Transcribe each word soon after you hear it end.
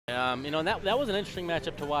You know, and that was an interesting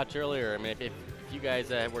matchup to watch earlier. I mean, if you guys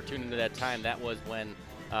were tuned into that time, that was when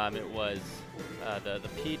it was the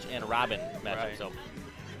Peach and Robin matchup. Right. So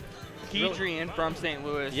Adrian from St.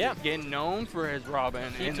 Louis, getting known for his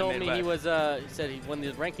Robin. He told me he was. He said when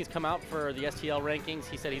the rankings come out for the STL rankings,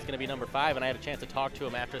 he said he's going to be number 5, and I had a chance to talk to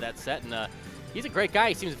him after that set, and he's a great guy.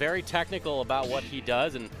 He seems very technical about what he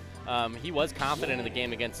does, and he was confident in the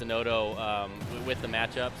game against Zinoto with the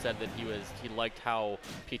matchup. Said that he liked how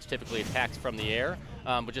Peach typically attacks from the air,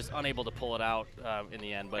 but just unable to pull it out in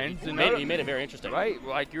the end. But he made it very interesting. Right,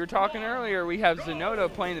 like you were talking earlier, we have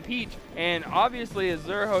Zinoto playing the Peach, and obviously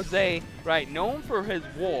AzureJose, right, known for his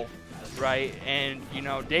Wolf, right, and you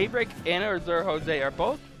know Daybreak and AzureJose are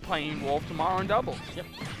both playing Wolf tomorrow in doubles. Yep.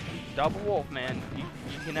 Double Wolf, man.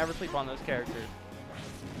 You can never sleep on those characters.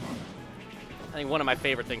 I think one of my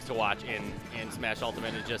favorite things to watch in Smash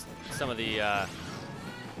Ultimate is just some of the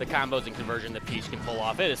combos and conversion that Peach can pull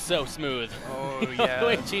off. It is so smooth. Oh,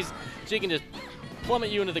 yeah. She can just plummet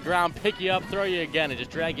you into the ground, pick you up, throw you again, and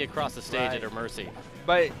just drag you across the stage at her mercy.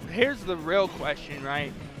 But here's the real question,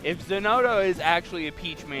 right? If Zinoto is actually a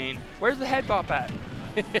Peach main, where's the head bop at?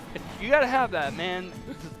 You got to have that, man.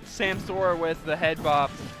 Sam Sora with the head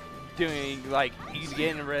bop doing, like, you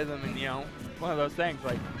get in a rhythm and, you know, one of those things,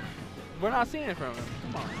 like, we're not seeing it from him.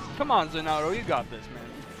 Come on. Come on, Zinoto. You got this,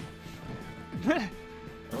 man.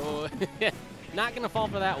 Oh, not going to fall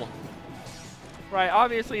for that one. Right.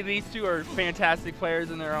 Obviously, these two are fantastic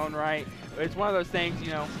players in their own right. But it's one of those things,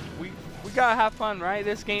 you know, we got to have fun, right?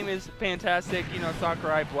 This game is fantastic. You know,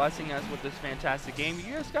 Sakurai blessing us with this fantastic game.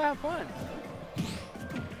 You just got to have fun.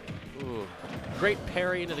 Ooh. Great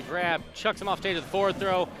parry into the grab. Chucks him off stage with the forward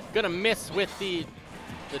throw. Going to miss with the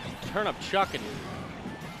turn-up chuck and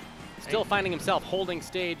still finding himself holding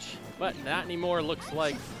stage, but not anymore. Looks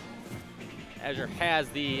like Azure has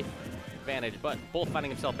the advantage, but both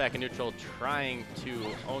finding himself back in neutral, trying to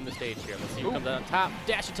own the stage here. Let's see who comes out on top.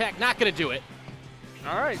 Dash attack, not going to do it.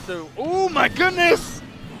 All right, so, oh my goodness!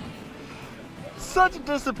 Such a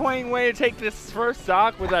disappointing way to take this first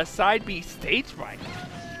stock with a side B stage fight.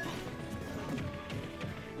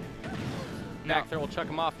 Back throw will chuck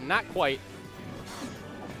him off, not quite.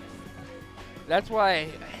 That's why I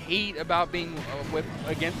hate about being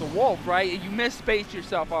against the Wolf, right? You miss-space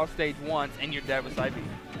yourself off stage once, and you're dead with side B.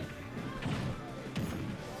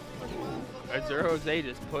 AzureJose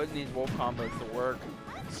just putting these Wolf combos to work.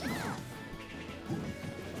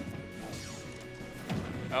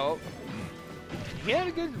 Oh. He had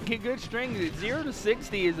a good string. 0 to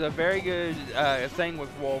 60 is a very good thing with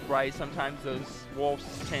Wolf, right? Sometimes those Wolves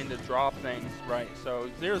tend to drop things, right? So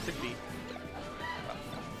 0 to 60.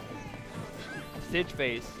 Stitch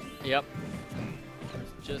face. Yep.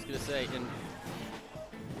 Just gonna say, and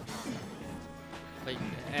like,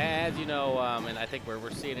 as you know, and I think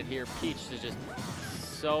we're seeing it here, Peach is just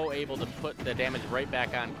so able to put the damage right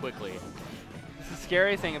back on quickly. It's the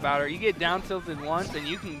scary thing about her. You get down tilted once and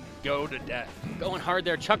you can go to death. Going hard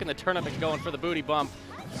there, chucking the turnip and going for the booty bump.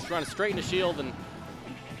 Running straight into shield and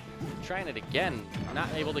trying it again, not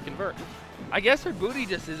able to convert. I guess her booty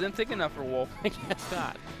just isn't thick enough for Wolf. I guess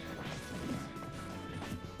not.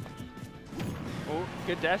 Oh,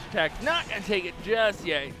 good dash attack. Not going to take it just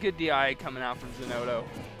yet. Good DI coming out from Zinoto.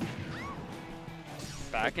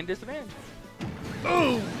 Back in disadvantage.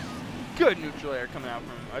 Oh, good neutral air coming out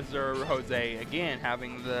from AzureJose. Again,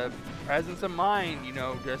 having the presence of mind, you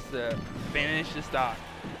know, just to finish the stock.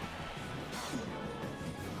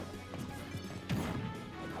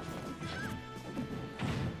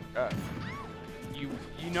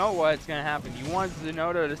 You know what's going to happen. You want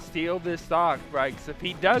Zinoto to steal this stock, right? Because if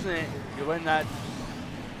he doesn't, you're letting that...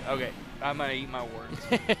 Okay, I'm going to eat my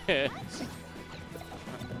words.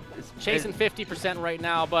 Chasing 50% right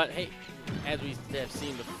now, but hey, as we have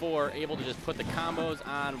seen before, able to just put the combos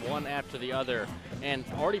on one after the other and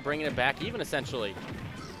already bringing it back even, essentially.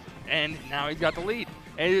 And now he's got the lead.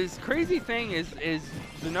 And his crazy thing is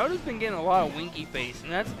Zinoto's been getting a lot of winky face,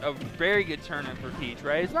 and that's a very good turn-in for Peach,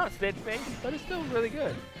 right? It's not stitch face, but it's still really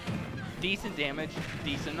good. Decent damage,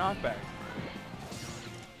 decent knockback.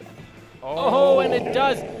 Oh, and it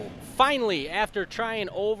does. Finally, after trying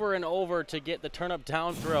over and over to get the turn-up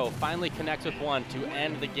down throw, finally connects with one to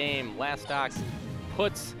end the game. Last stock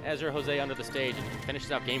puts AzureJose under the stage and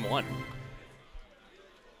finishes out game 1.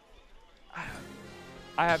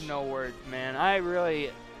 I have no words, man.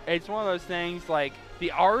 It's one of those things like the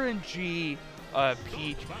RNG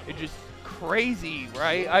Peach, it's just crazy,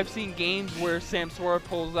 right? I've seen games where Samsora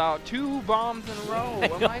pulls out 2 bombs in a row. I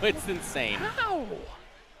know, it's insane. How?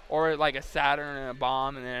 Or like a Saturn and a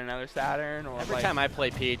bomb and then another Saturn. Or Every time I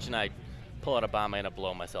play Peach and I pull out a bomb and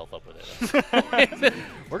blow myself up with it.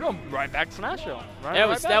 We're going right back Smash though.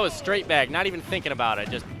 That was straight back, not even thinking about it.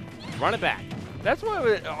 Just run it back. That's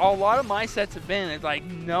what a lot of my sets have been. It's like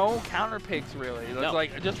no counter picks really. It's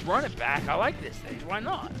like just run it back. I like this stage. Why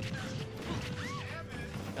not?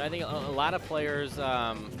 I think a lot of players,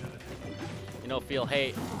 you know, feel,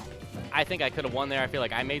 hey, I think I could have won there. I feel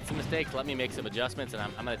like I made some mistakes. Let me make some adjustments, and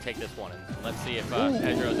I'm going to take this one. And let's see if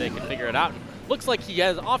AzureJose can figure it out. Looks like he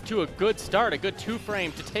has off to a good start, a good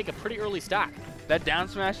 2-frame to take a pretty early stock. That down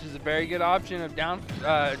smash is a very good option of down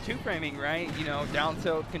 2-framing, right? You know, down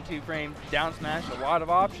tilt can 2-frame, down smash, a lot of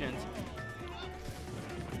options.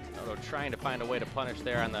 Zinoto trying to find a way to punish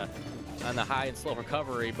there on the high and slow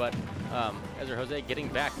recovery, but AzureJose getting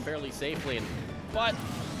back fairly safely. But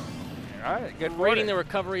all right, good reading the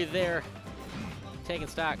recovery there. Taking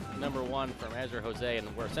stock number 1 from AzureJose,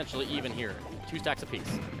 and we're essentially even here. 2 stocks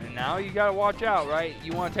apiece. And now you got to watch out, right?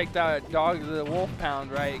 You want to take that dog to the wolf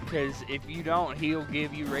pound, right? Because if you don't, he'll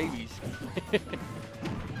give you rabies.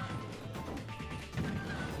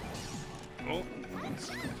 Oh.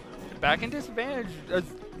 Back in disadvantage.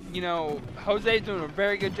 You know, Jose's doing a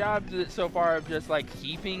very good job so far of just like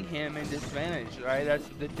keeping him in disadvantage, right? That's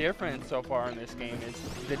the difference so far in this game is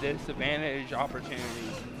the disadvantage opportunities.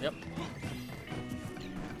 Yep.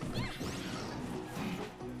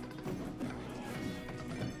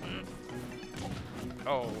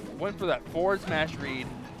 Oh, went for that forward smash read,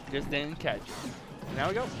 just didn't catch it. Now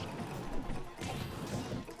we go.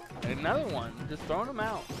 Another one, just throwing them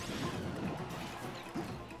out.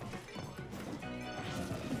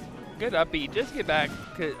 Good up B, just get back.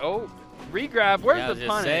 Oh, regrab, where's the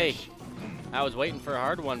punish? I was waiting for a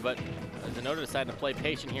hard one, but Zinoto decided to play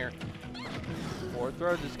patient here. Forward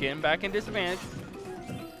throw, just getting back in disadvantage.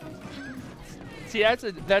 See, that's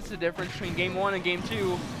the difference between game 1 and game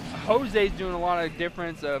 2. Jose's doing a lot of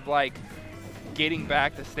difference of like getting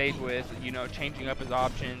back to stage with, you know, changing up his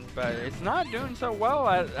options, but it's not doing so well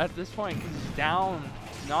at this point because he's down,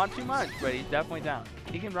 not too much, but he's definitely down.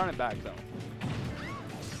 He can run it back though.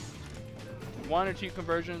 1 or 2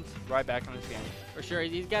 conversions, right back on this game. For sure,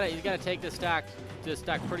 he's got to take this stock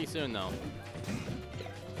pretty soon though.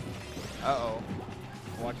 Uh-oh.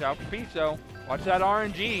 Watch out for Peach though. Watch that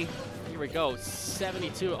RNG. Here we go,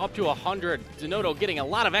 72 up to 100. Zinoto getting a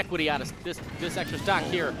lot of equity out of this extra stock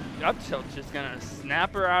here. Up tilt's just gonna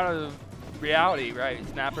snap her out of reality, right?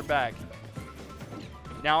 Snap her back.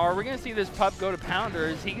 Now, are we gonna see this pup go to pound, or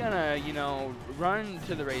is he gonna, you know, run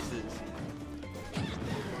to the races?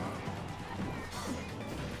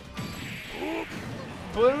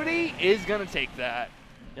 Booty is gonna take that.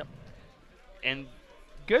 Yep. And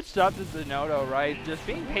good stuff to Zinoto, right? Just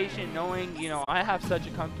being patient, knowing, you know, I have such a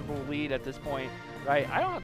comfortable lead at this point, right? I don't